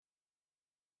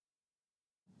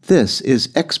This is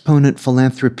Exponent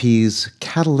Philanthropy's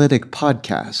Catalytic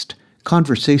Podcast,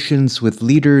 conversations with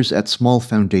leaders at small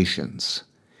foundations.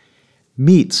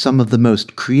 Meet some of the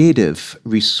most creative,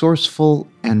 resourceful,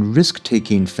 and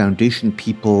risk-taking foundation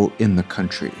people in the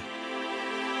country.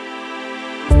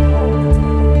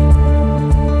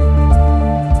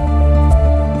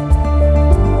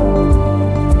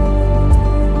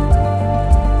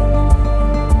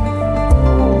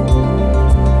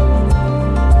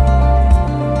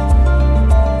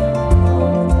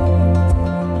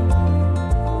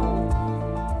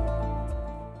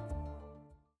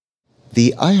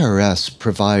 The IRS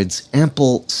provides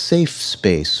ample safe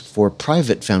space for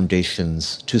private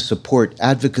foundations to support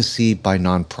advocacy by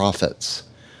nonprofits.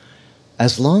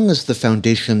 As long as the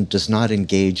foundation does not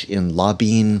engage in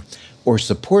lobbying or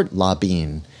support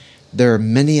lobbying, there are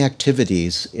many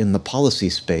activities in the policy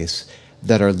space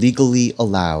that are legally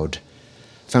allowed.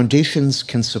 Foundations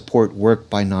can support work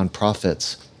by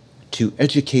nonprofits to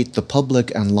educate the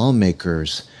public and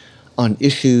lawmakers on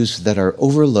issues that are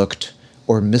overlooked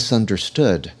or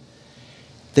misunderstood.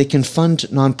 They can fund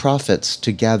nonprofits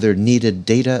to gather needed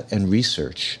data and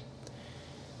research.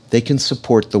 They can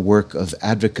support the work of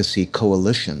advocacy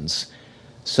coalitions,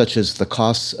 such as the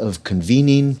costs of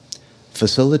convening,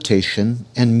 facilitation,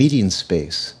 and meeting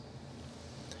space.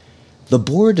 The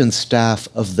board and staff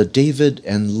of the David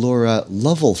and Laura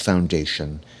Lovell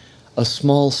Foundation, a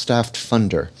small staffed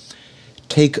funder,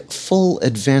 take full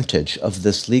advantage of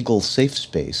this legal safe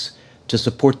space to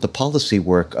support the policy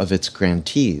work of its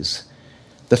grantees.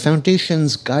 The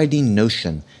Foundation's guiding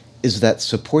notion is that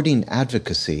supporting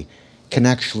advocacy can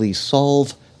actually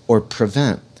solve or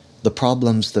prevent the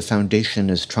problems the Foundation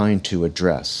is trying to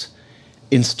address,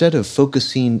 instead of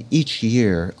focusing each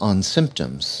year on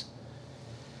symptoms.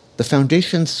 The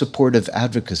Foundation's support of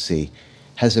advocacy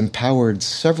has empowered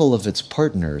several of its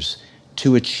partners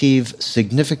to achieve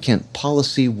significant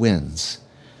policy wins.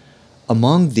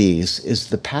 Among these is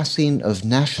the passing of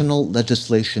national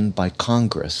legislation by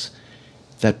Congress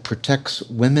that protects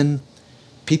women,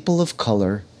 people of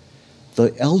color, the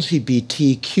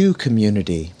LGBTQ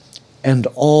community, and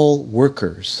all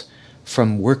workers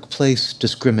from workplace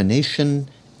discrimination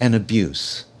and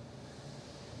abuse.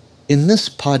 In this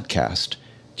podcast,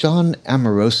 John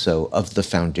Amoroso of the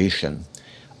Foundation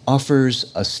offers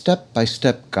a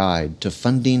step-by-step guide to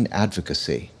funding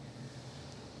advocacy.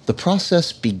 The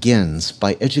process begins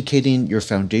by educating your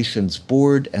foundation's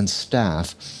board and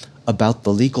staff about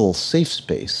the legal safe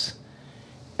space,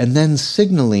 and then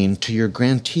signaling to your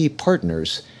grantee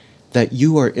partners that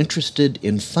you are interested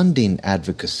in funding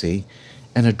advocacy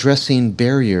and addressing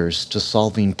barriers to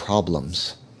solving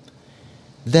problems.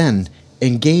 Then,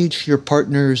 engage your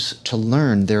partners to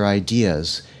learn their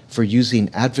ideas for using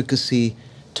advocacy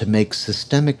to make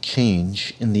systemic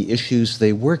change in the issues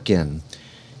they work in,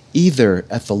 either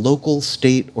at the local,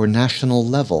 state, or national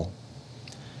level.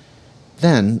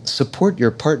 Then, support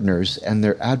your partners and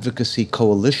their advocacy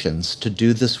coalitions to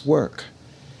do this work.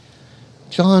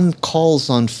 John calls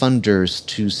on funders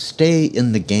to stay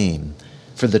in the game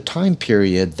for the time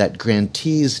period that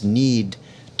grantees need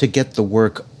to get the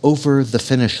work over the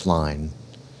finish line.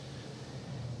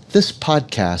 This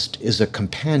podcast is a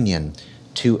companion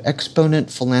to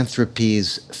Exponent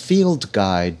Philanthropy's Field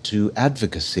Guide to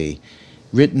Advocacy,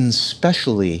 written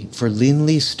specially for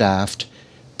leanly staffed,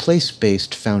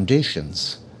 place-based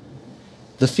foundations.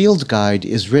 The field guide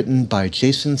is written by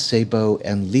Jason Sabo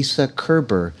and Lisa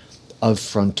Kerber of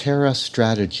Frontera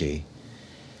Strategy.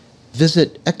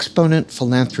 Visit Exponent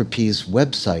Philanthropy's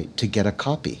website to get a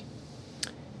copy.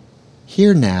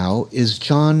 Here now is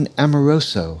John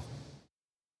Amoroso.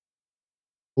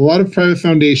 A lot of private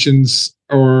foundations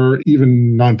or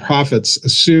even nonprofits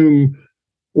assume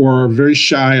or are very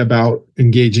shy about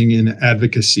engaging in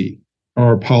advocacy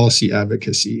or policy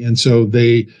advocacy. And so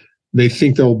they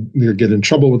think they'll get in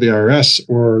trouble with the IRS,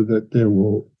 or that they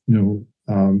will,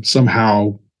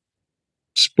 somehow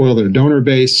spoil their donor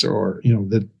base, or,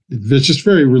 that they're just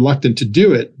very reluctant to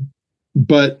do it.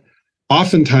 But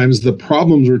oftentimes the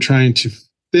problems we're trying to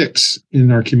fix in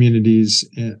our communities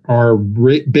are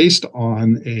based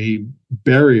on a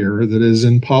barrier that is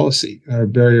in policy, a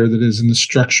barrier that is in the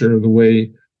structure of the way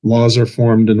laws are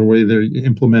formed and the way they're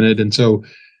implemented. And so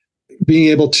being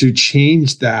able to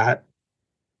change that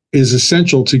is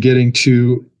essential to getting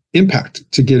to impact,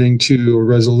 to getting to a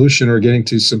resolution or getting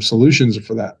to some solutions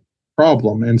for that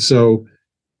problem. And so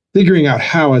figuring out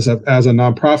how, as a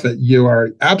nonprofit, you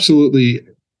are absolutely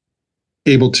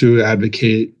able to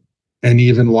advocate and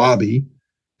even lobby.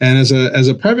 And as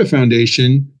a private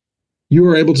foundation, you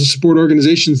are able to support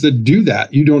organizations that do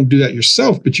that. You don't do that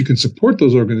yourself, but you can support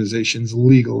those organizations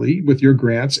legally with your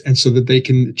grants, and so that they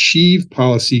can achieve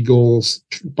policy goals,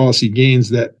 policy gains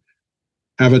that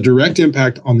have a direct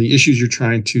impact on the issues you're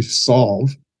trying to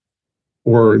solve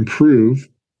or improve.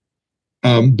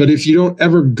 But if you don't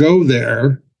ever go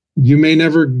there, you may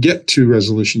never get to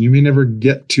resolution. You may never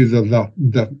get to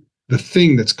the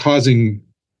thing that's causing,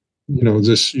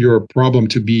 your problem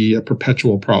to be a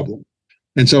perpetual problem.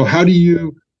 And so how do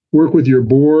you work with your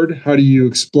board? How do you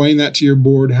explain that to your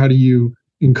board? How do you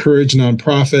encourage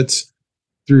nonprofits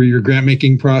through your grant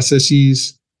making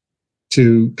processes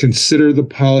to consider the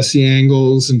policy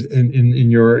angles and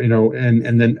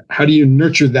then how do you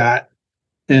nurture that?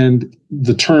 And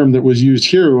the term that was used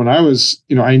here when I was,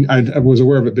 I was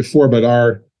aware of it before, but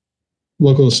our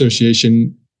local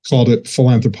association called it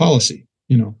philanthropolicy.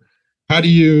 How do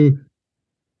you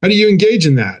engage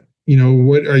in that?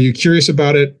 What are you curious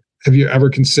about it? Have you ever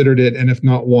considered it? And if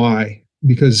not, why?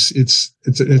 Because it's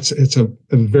a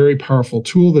very powerful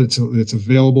tool that's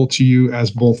available to you as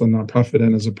both a nonprofit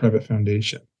and as a private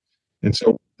foundation. And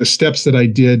so the steps that I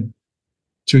did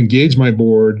to engage my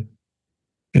board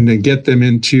and then get them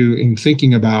in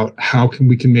thinking about how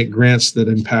we can make grants that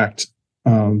impact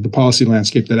the policy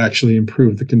landscape that actually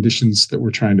improve the conditions that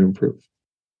we're trying to improve.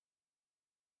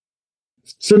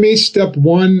 For me, step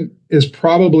one is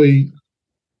probably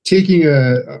taking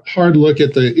a hard look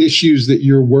at the issues that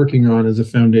you're working on as a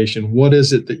foundation. What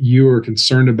is it that you are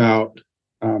concerned about?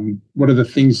 What are the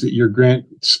things that your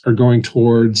grants are going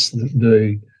towards,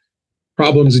 the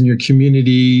problems in your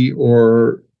community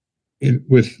or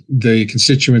with the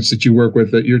constituents that you work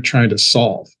with that you're trying to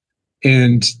solve?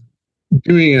 And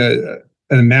doing an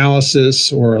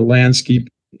analysis or a landscape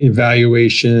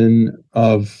evaluation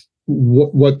of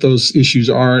what those issues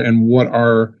are and what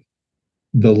are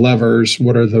the levers,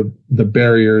 what are the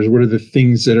barriers, what are the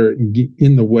things that are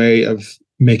in the way of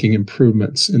making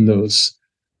improvements in those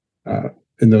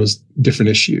different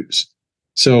issues.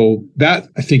 So that,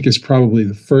 I think, is probably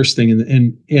the first thing.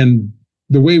 And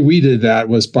the way we did that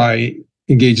was by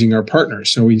engaging our partners.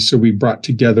 So we brought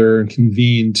together and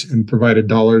convened and provided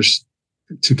dollars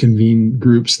to convene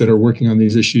groups that are working on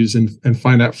these issues and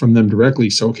find out from them directly.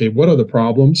 So, okay, what are the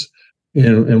problems?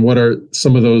 And what are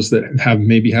some of those that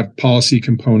maybe have policy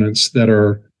components that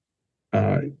are,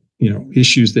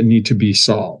 issues that need to be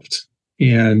solved?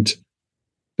 And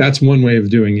that's one way of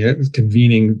doing it,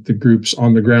 convening the groups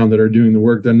on the ground that are doing the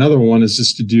work. Another one is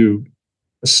just to do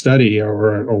a study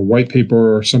or a white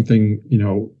paper or something,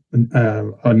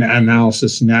 an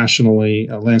analysis nationally,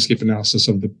 a landscape analysis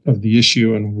of the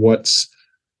issue and what's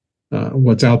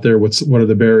out there, what are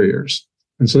the barriers.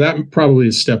 And so that probably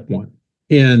is step one.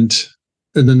 And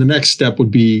then the next step would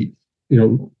be,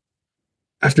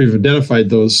 after you've identified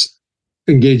those,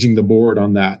 engaging the board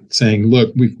on that, saying,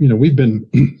 look, we've been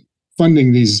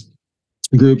funding these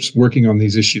groups working on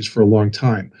these issues for a long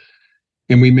time,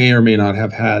 and we may or may not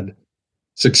have had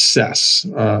success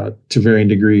to varying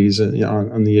degrees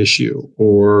on the issue,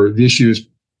 or the issue is,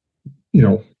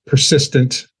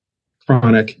 persistent,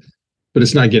 chronic, but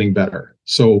it's not getting better.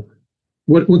 So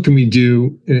what can we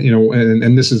do?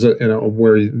 And this is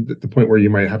where the point where you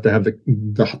might have to have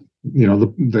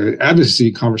the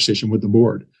advocacy conversation with the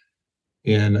board.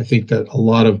 And I think that a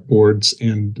lot of boards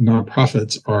and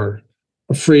nonprofits are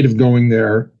afraid of going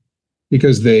there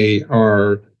because they're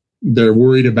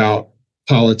worried about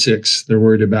politics. They're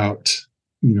worried about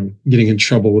getting in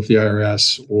trouble with the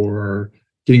IRS or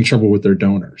getting in trouble with their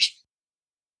donors.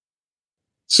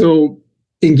 So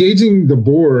engaging the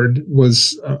board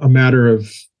was a matter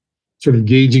of sort of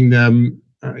gauging them,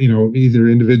 either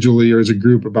individually or as a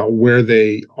group, about where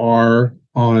they are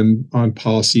on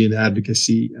policy and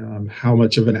advocacy, how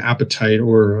much of an appetite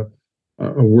or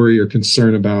a worry or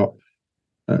concern about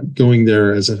going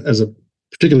there as a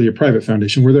particularly a private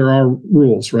foundation where there are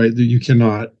rules, right? That you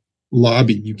cannot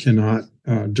lobby, you cannot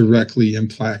directly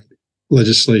impact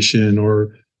legislation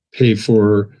or pay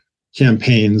for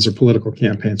campaigns or political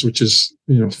campaigns, which is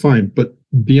fine. But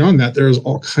beyond that, there's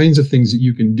all kinds of things that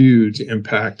you can do to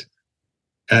impact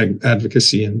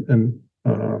advocacy and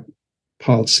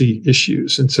policy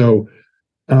issues. And so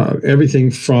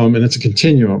everything from, and it's a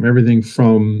continuum, everything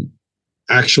from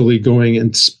actually going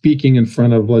and speaking in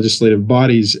front of legislative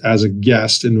bodies as a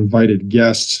guest, an invited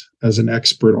guest, as an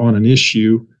expert on an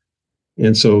issue.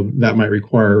 And so that might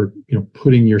require,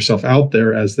 putting yourself out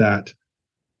there as that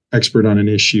expert on an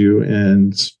issue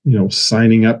and,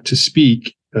 signing up to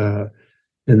speak and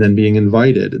then being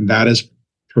invited. And that is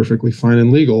perfectly fine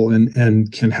and legal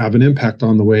and can have an impact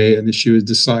on the way an issue is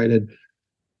decided.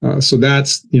 So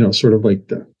that's, sort of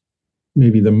like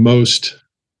maybe the most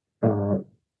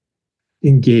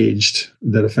engaged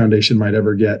that a foundation might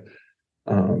ever get,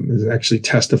 is actually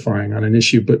testifying on an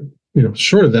issue. But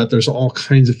short of that, there's all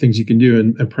kinds of things you can do,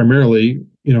 and primarily,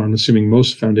 I'm assuming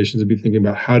most foundations would be thinking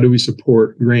about how do we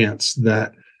support grants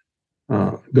that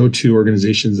go to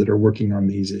organizations that are working on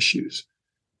these issues.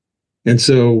 And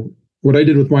so, what I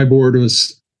did with my board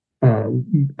was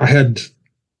I had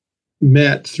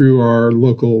met through our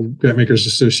local Grantmakers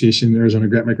Association, Arizona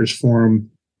Grantmakers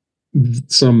Forum,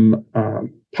 some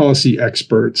policy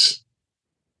experts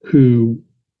who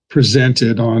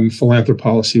presented on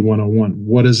Philanthropolicy 101.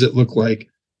 What does it look like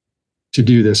to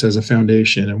do this as a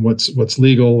foundation, and what's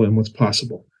legal and what's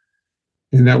possible?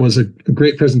 And that was a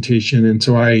great presentation. And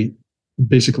so I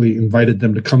basically invited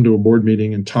them to come to a board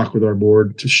meeting and talk with our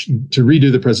board to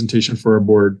redo the presentation for our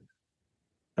board,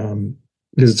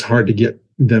 because it's hard to get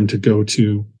them to go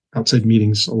to outside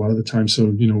meetings a lot of the time. So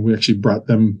we actually brought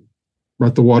the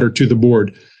water to the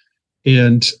board,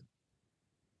 and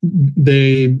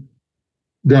they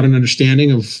got an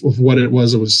understanding of what it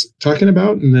was I was talking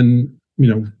about, and then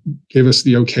gave us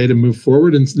the okay to move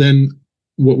forward. And then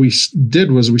what we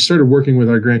did was we started working with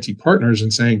our grantee partners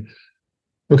and saying,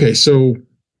 okay, so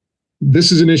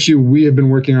this is an issue we have been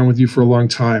working on with you for a long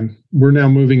time. We're now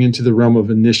moving into the realm of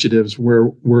initiatives where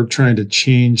we're trying to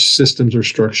change systems or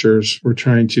structures. We're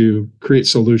trying to create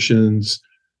solutions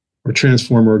or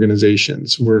transform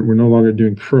organizations. We're no longer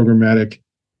doing programmatic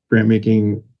grant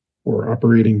making or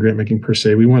operating grant making per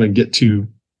se. We want to get to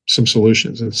some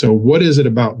solutions. And so what is it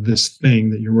about this thing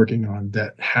that you're working on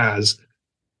that has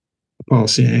a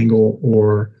policy angle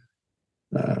or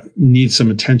needs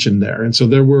some attention there? And so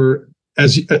there were,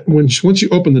 once you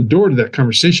open the door to that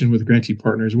conversation with grantee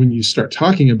partners, when you start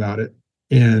talking about it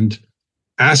and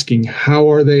asking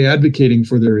how are they advocating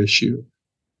for their issue,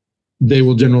 they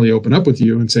will generally open up with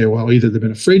you and say, well, either they've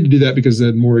been afraid to do that because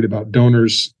they're worried about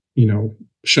donors,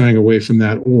 shying away from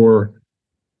that, or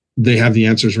they have the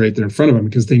answers right there in front of them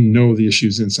because they know the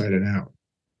issues inside and out.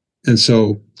 And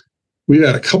so we've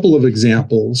had a couple of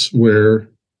examples where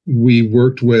we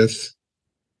worked with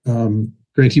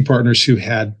grantee partners who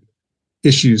had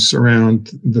issues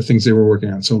around the things they were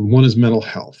working on. So one is mental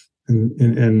health.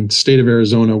 In state of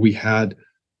Arizona, we had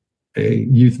a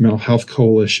youth mental health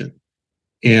coalition,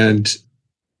 and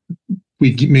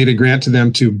we made a grant to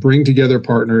them to bring together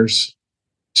partners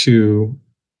to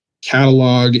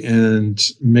catalog and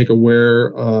make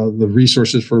aware of the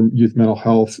resources for youth mental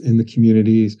health in the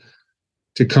communities,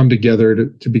 to come together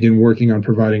to begin working on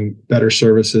providing better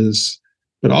services,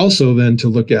 but also then to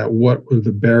look at what were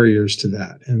the barriers to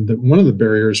that. And one of the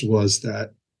barriers was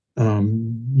that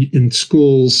in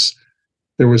schools,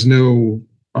 there was no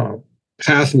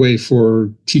pathway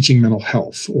for teaching mental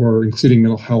health or including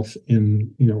mental health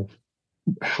in,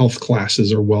 health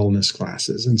classes or wellness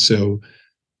classes. And so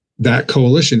that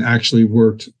coalition actually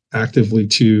worked actively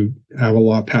to have a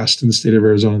law passed in the state of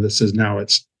Arizona that says now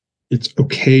it's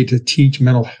okay to teach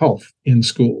mental health in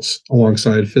schools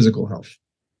alongside physical health.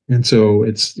 And so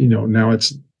it's, now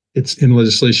it's in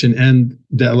legislation, and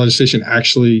that legislation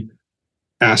actually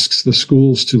asks the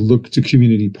schools to look to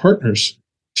community partners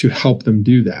to help them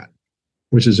do that,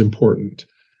 which is important.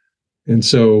 And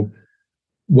so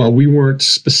while we weren't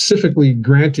specifically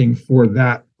granting for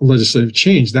that legislative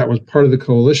change, that was part of the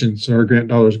coalition. So our grant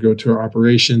dollars go to our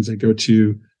operations, they go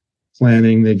to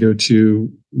planning, they go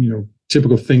to,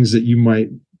 typical things that you might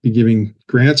be giving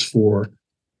grants for.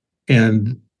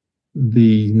 And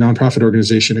the nonprofit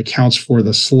organization accounts for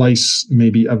the slice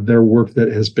maybe of their work that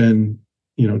has been,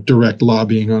 direct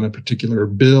lobbying on a particular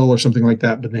bill or something like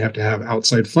that, but they have to have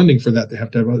outside funding for that. They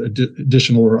have to have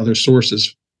additional or other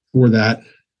sources for that.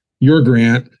 Your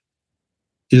grant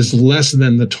is less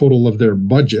than the total of their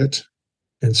budget.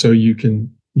 And so you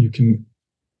can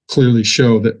clearly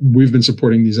show that we've been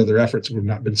supporting these other efforts. We've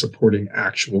not been supporting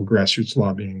actual grassroots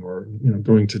lobbying or,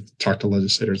 going to talk to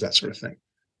legislators, that sort of thing.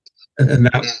 And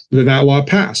that law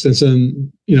passed. And so,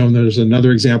 there's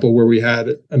another example where we had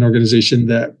an organization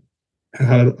that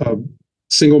had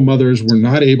single mothers were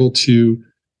not able to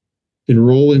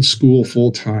enroll in school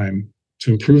full time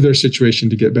to improve their situation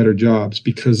to get better jobs,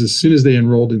 because as soon as they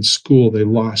enrolled in school, they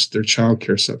lost their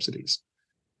childcare subsidies.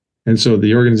 And so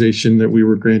the organization that we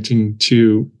were granting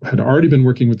to had already been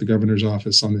working with the governor's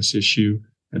office on this issue,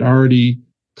 had already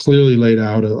clearly laid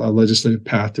out a legislative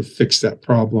path to fix that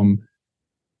problem.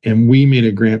 And we made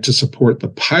a grant to support the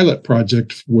pilot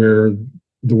project where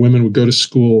the women would go to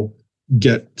school,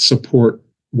 get support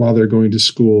while they're going to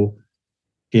school,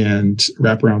 and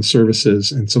wraparound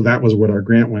services. And so that was what our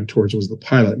grant went towards, was the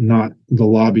pilot, not the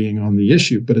lobbying on the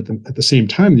issue. But at the same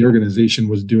time, the organization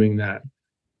was doing that,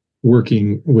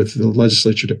 working with the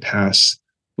legislature to pass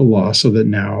the law so that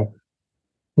now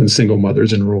when single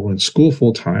mothers enroll in school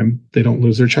full time, they don't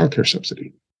lose their childcare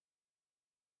subsidy.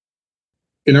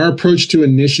 In our approach to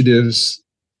initiatives,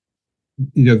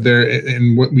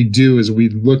 and what we do is we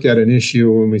look at an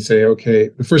issue and we say, okay,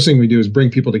 the first thing we do is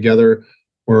bring people together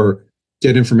or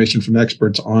get information from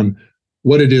experts on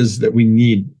what it is that we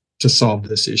need to solve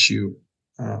this issue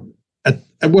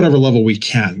at whatever level we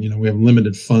can. We have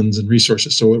limited funds and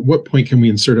resources. So at what point can we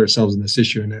insert ourselves in this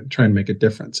issue and try and make a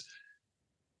difference?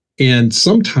 And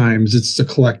sometimes it's a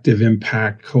collective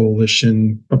impact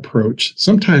coalition approach.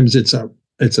 Sometimes it's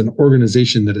an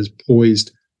organization that is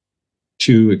poised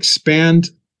to expand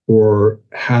or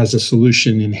has a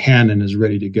solution in hand and is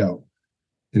ready to go.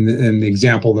 And the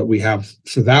example that we have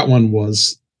for that one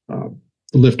was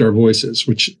Lift Our Voices,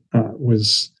 which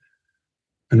was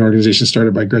an organization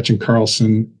started by Gretchen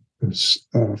Carlson, who's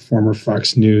a former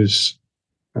Fox News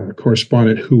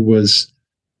correspondent who was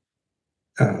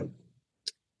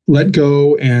let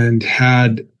go and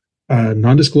had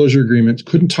non-disclosure agreements,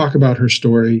 couldn't talk about her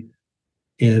story,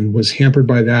 and was hampered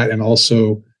by that, and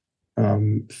also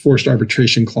forced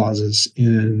arbitration clauses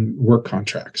in work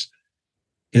contracts.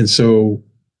 And so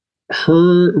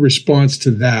her response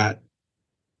to that,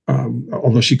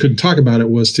 although she couldn't talk about it,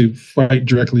 was to fight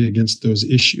directly against those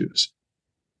issues.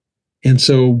 And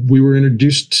so we were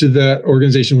introduced to that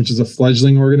organization, which is a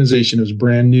fledgling organization. It was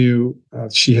brand new.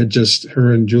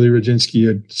 Her and Julie Rodzinski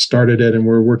had started it, and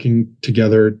we're working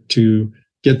together to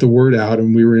get the word out.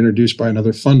 And we were introduced by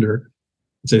another funder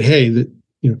and said, hey,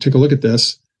 take a look at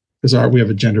this, because we have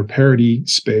a gender parity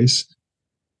space.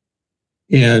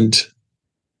 And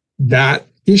that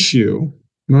issue,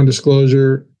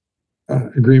 non-disclosure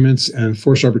agreements and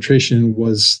forced arbitration,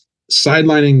 was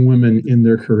sidelining women in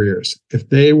their careers. If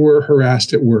they were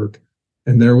harassed at work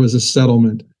and there was a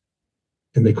settlement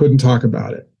and they couldn't talk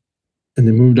about it, and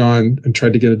they moved on and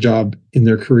tried to get a job in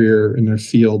their career, in their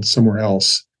field somewhere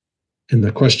else, and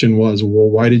the question was, well,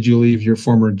 why did you leave your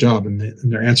former job? And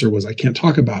their answer was, I can't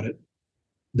talk about it.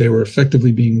 They were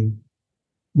effectively being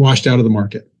washed out of the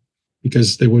market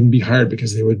because they wouldn't be hired,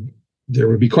 because there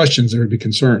would be questions, there would be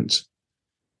concerns.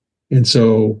 And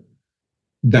so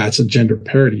that's a gender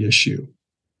parity issue.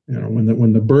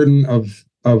 When the burden of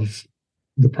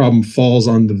the problem falls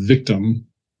on the victim,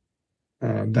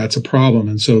 that's a problem.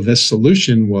 And so this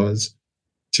solution was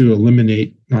to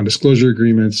eliminate non-disclosure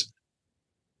agreements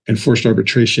and forced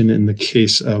arbitration in the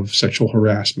case of sexual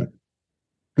harassment.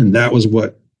 And that was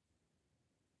what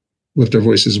Lift Our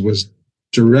Voices was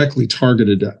directly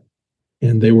targeted at.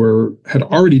 And they had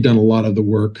already done a lot of the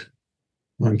work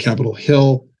on Capitol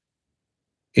Hill,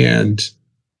 and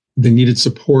they needed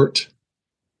support.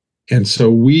 And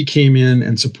so we came in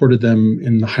and supported them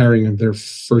in the hiring of their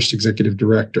first executive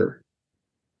director.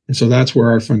 And so that's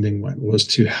where our funding went, was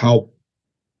to help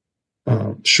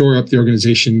shore up the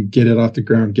organization, get it off the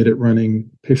ground, get it running,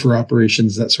 pay for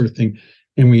operations, that sort of thing.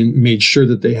 And we made sure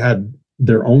that they had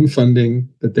their own funding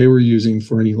that they were using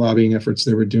for any lobbying efforts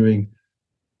they were doing,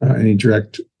 any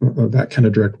that kind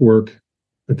of direct work,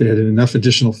 that they had enough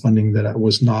additional funding that it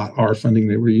was not our funding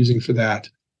they were using for that.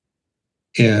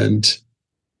 And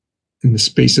in the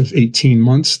space of 18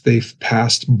 months, they've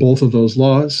passed both of those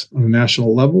laws on a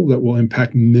national level that will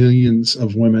impact millions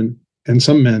of women and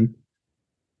some men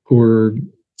who are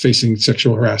facing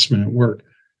sexual harassment at work.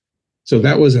 So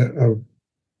that was a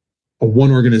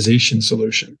one organization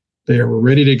solution. They were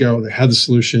ready to go. They had the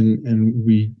solution, and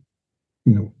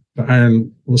the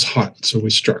iron was hot, so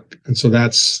we struck. And so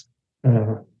that's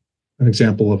an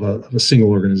example of a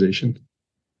single organization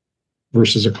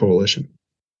versus a coalition.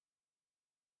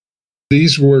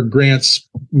 These were grants,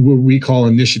 what we call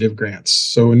initiative grants.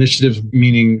 So initiatives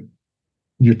meaning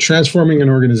you're transforming an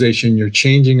organization, you're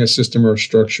changing a system or a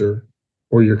structure,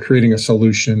 or you're creating a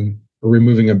solution or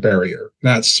removing a barrier.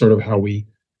 That's sort of how we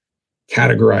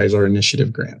categorize our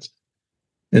initiative grants.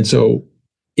 And so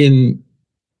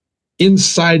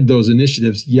inside those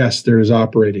initiatives, yes, there is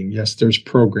operating, yes, there's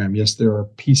program, yes, there are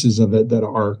pieces of it that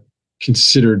are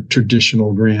considered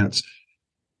traditional grants,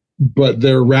 but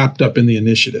they're wrapped up in the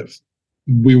initiative.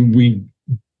 We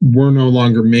were no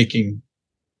longer making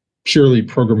purely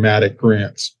programmatic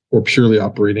grants or purely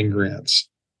operating grants.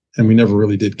 And we never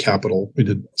really did capital. We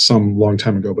did some long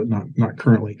time ago, but not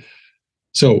currently.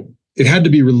 So it had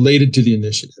to be related to the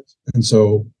initiative. And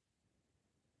so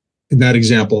in that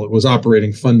example, it was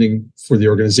operating funding for the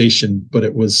organization, but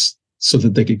it was so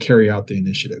that they could carry out the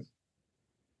initiative.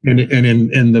 And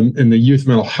in the youth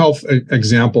mental health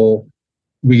example,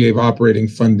 we gave operating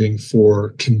funding for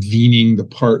convening the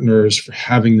partners, for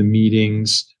having the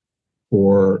meetings,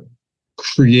 for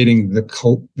creating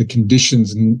the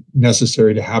conditions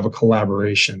necessary to have a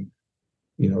collaboration,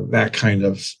 that kind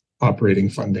of operating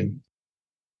funding.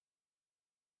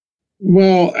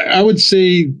 Well, I would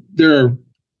say there are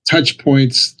touch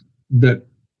points that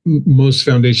most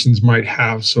foundations might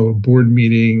have. So a board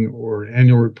meeting or an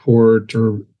annual report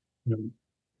or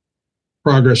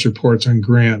progress reports on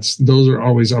grants, those are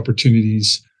always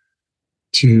opportunities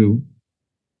to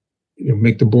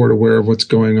make the board aware of what's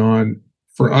going on.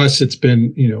 For us, it's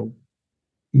been,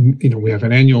 we have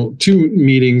two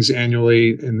meetings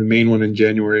annually, and the main one in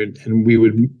January, and we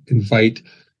would invite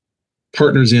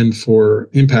partners in for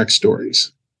impact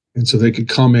stories. And so they could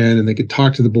come in and they could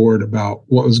talk to the board about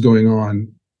what was going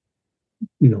on,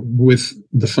 with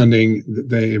the funding that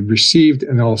they received,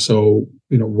 and also,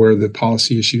 where the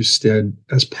policy issues stood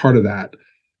as part of that.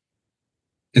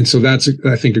 And so that's,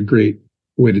 I think, a great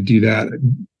way to do that.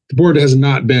 The board has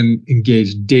not been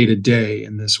engaged day to day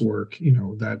in this work,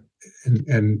 that,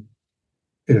 and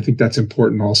I think that's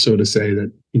important also to say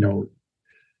that,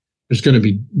 there's going to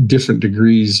be different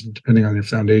degrees depending on your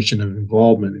foundation of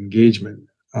involvement, engagement.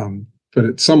 But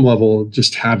at some level,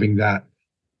 just having that,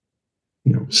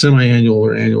 semi-annual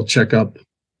or annual checkup,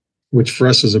 which for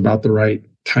us is about the right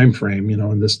time frame,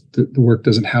 and the work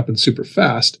doesn't happen super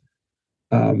fast.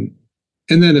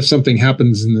 And then if something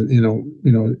happens in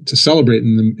the, to celebrate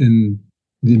in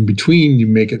between, you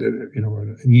make it,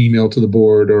 an email to the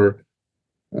board or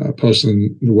post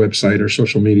on the website or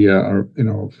social media, or,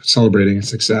 celebrating a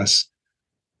success.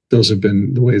 Those have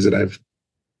been the ways that I've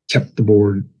kept the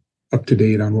board up to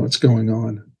date on what's going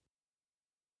on.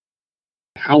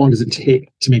 How long does it take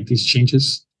to make these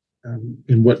changes?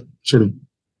 In what sort of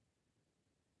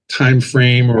time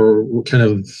frame or what kind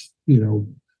of,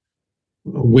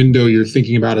 a window you're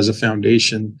thinking about as a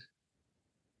foundation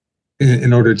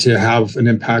in order to have an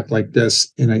impact like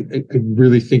this? And I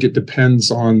really think it depends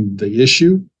on the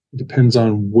issue. It depends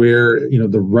on where,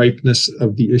 the ripeness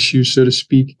of the issue, so to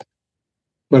speak.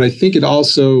 But I think it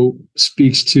also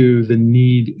speaks to the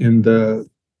need in the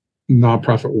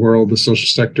nonprofit world, the social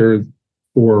sector,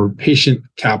 for patient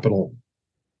capital,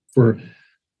 for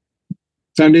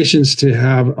foundations to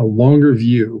have a longer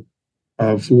view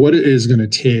of what it is going to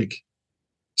take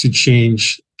to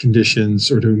change conditions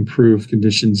or to improve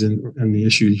conditions in the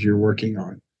issues you're working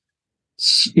on.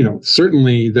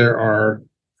 Certainly there are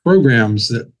programs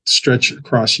that stretch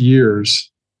across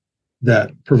years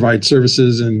that provide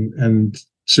services and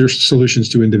solutions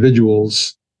to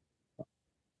individuals,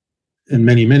 and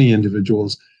many, many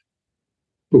individuals.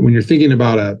 But when you're thinking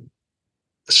about a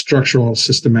structural,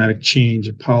 systematic change,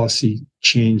 a policy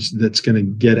change that's going to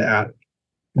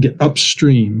get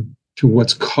upstream to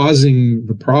what's causing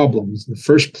the problems in the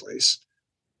first place,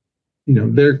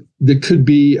 there could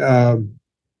be a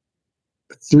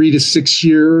 3 to 6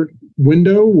 year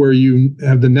window where you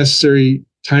have the necessary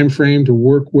time frame to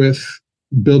work with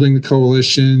building the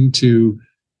coalition, to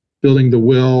building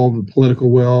the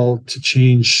political will to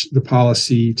change the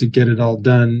policy, to get it all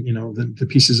done, the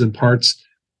pieces and parts.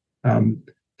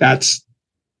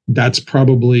 That's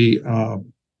probably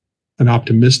an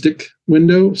optimistic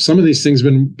window. Some of these things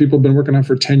people have been working on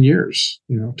for 10 years,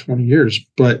 20 years.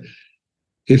 But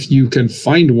if you can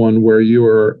find one where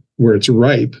it's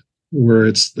ripe, where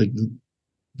it's like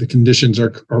the conditions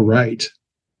are right,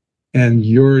 and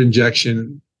your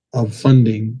injection of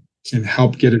funding can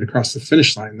help get it across the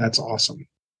finish line, that's awesome.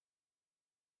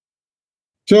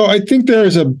 So I think there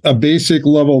is a basic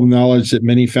level of knowledge that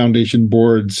many foundation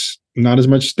boards, not as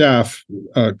much staff,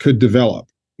 could develop.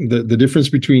 The difference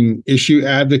between issue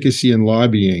advocacy and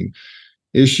lobbying.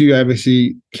 Issue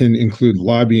advocacy can include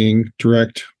lobbying,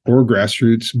 direct or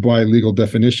grassroots by legal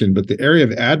definition, but the area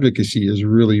of advocacy is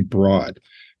really broad.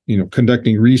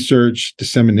 Conducting research,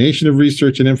 dissemination of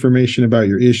research and information about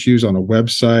your issues on a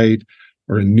website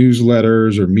or in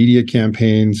newsletters or media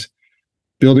campaigns,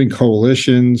 building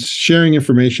coalitions, sharing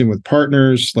information with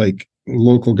partners like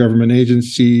local government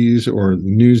agencies or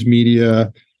news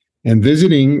media, and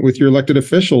visiting with your elected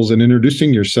officials and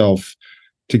introducing yourself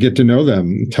to get to know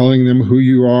them, telling them who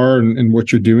you are and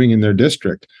what you're doing in their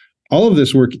district. All of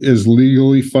this work is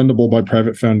legally fundable by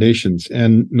private foundations,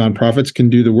 and nonprofits can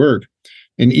do the work.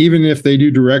 And even if they do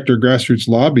direct or grassroots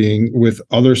lobbying with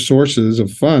other sources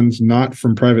of funds, not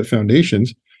from private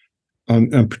foundations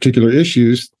on particular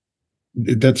issues,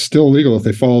 that's still legal if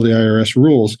they follow the IRS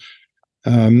rules.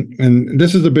 And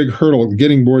this is a big hurdle,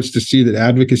 getting boards to see that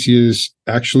advocacy is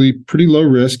actually pretty low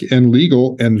risk and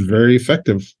legal and very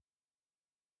effective.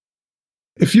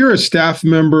 If you're a staff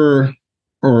member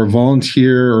or a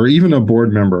volunteer or even a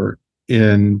board member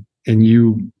and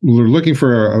you were looking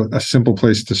for a simple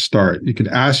place to start, you could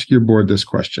ask your board this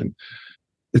question.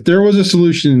 If there was a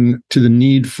solution to the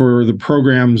need for the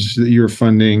programs that you're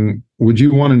funding, would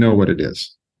you want to know what it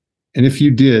is? And if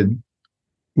you did,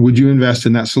 would you invest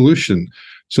in that solution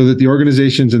so that the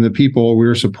organizations and the people we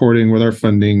are supporting with our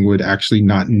funding would actually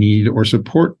not need or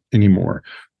support anymore,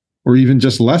 or even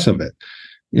just less of it?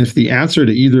 If the answer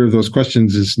to either of those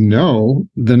questions is no,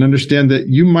 then understand that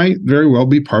you might very well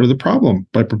be part of the problem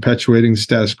by perpetuating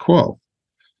status quo.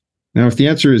 Now, if the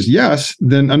answer is yes,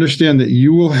 then understand that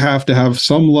you will have to have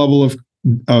some level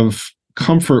of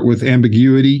comfort with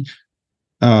ambiguity,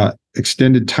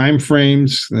 extended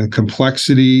timeframes, the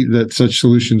complexity that such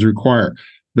solutions require,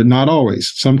 but not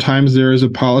always. Sometimes there is a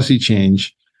policy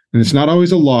change, and it's not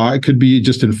always a law. It could be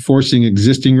just enforcing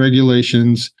existing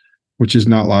regulations, which is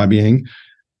not lobbying,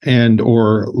 and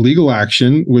or legal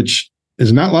action, which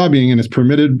is not lobbying and is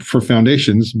permitted for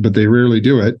foundations, but they rarely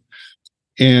do it,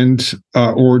 and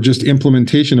or just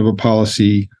implementation of a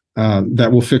policy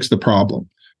that will fix the problem.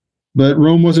 But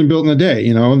Rome wasn't built in a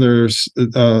day. There's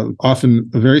often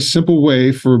a very simple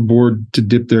way for a board to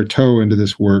dip their toe into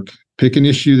this work. Pick an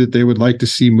issue that they would like to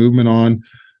see movement on.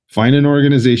 Find an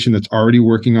organization that's already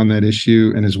working on that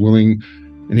issue and is willing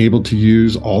and able to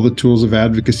use all the tools of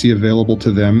advocacy available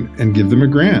to them, and give them a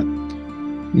grant.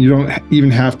 You don't even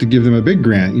have to give them a big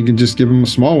grant. You can just give them a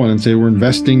small one and say, we're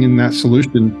investing in that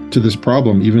solution to this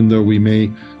problem, even though we may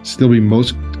still be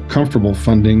most comfortable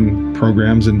funding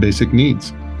programs and basic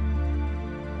needs.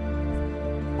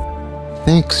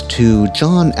 Thanks to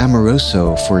John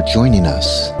Amoroso for joining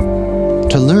us.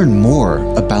 To learn more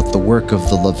about the work of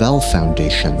the Lavelle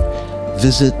Foundation,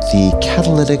 visit the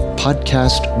Catalytic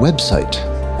Podcast website.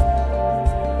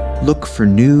 Look for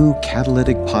new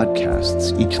Catalytic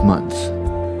podcasts each month.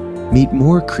 Meet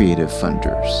more creative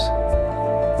funders.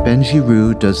 Benji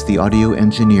Rue does the audio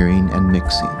engineering and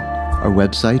mixing. Our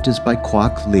website is by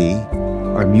Kwok Lee.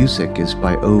 Our music is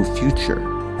by O Future.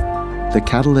 The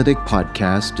Catalytic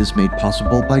Podcast is made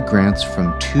possible by grants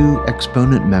from 2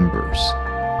 exponent members,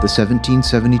 the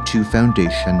 1772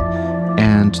 Foundation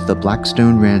and the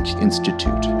Blackstone Ranch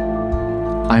Institute.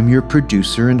 I'm your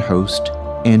producer and host,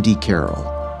 Andy Carroll.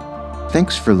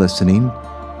 Thanks for listening.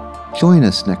 Join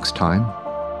us next time.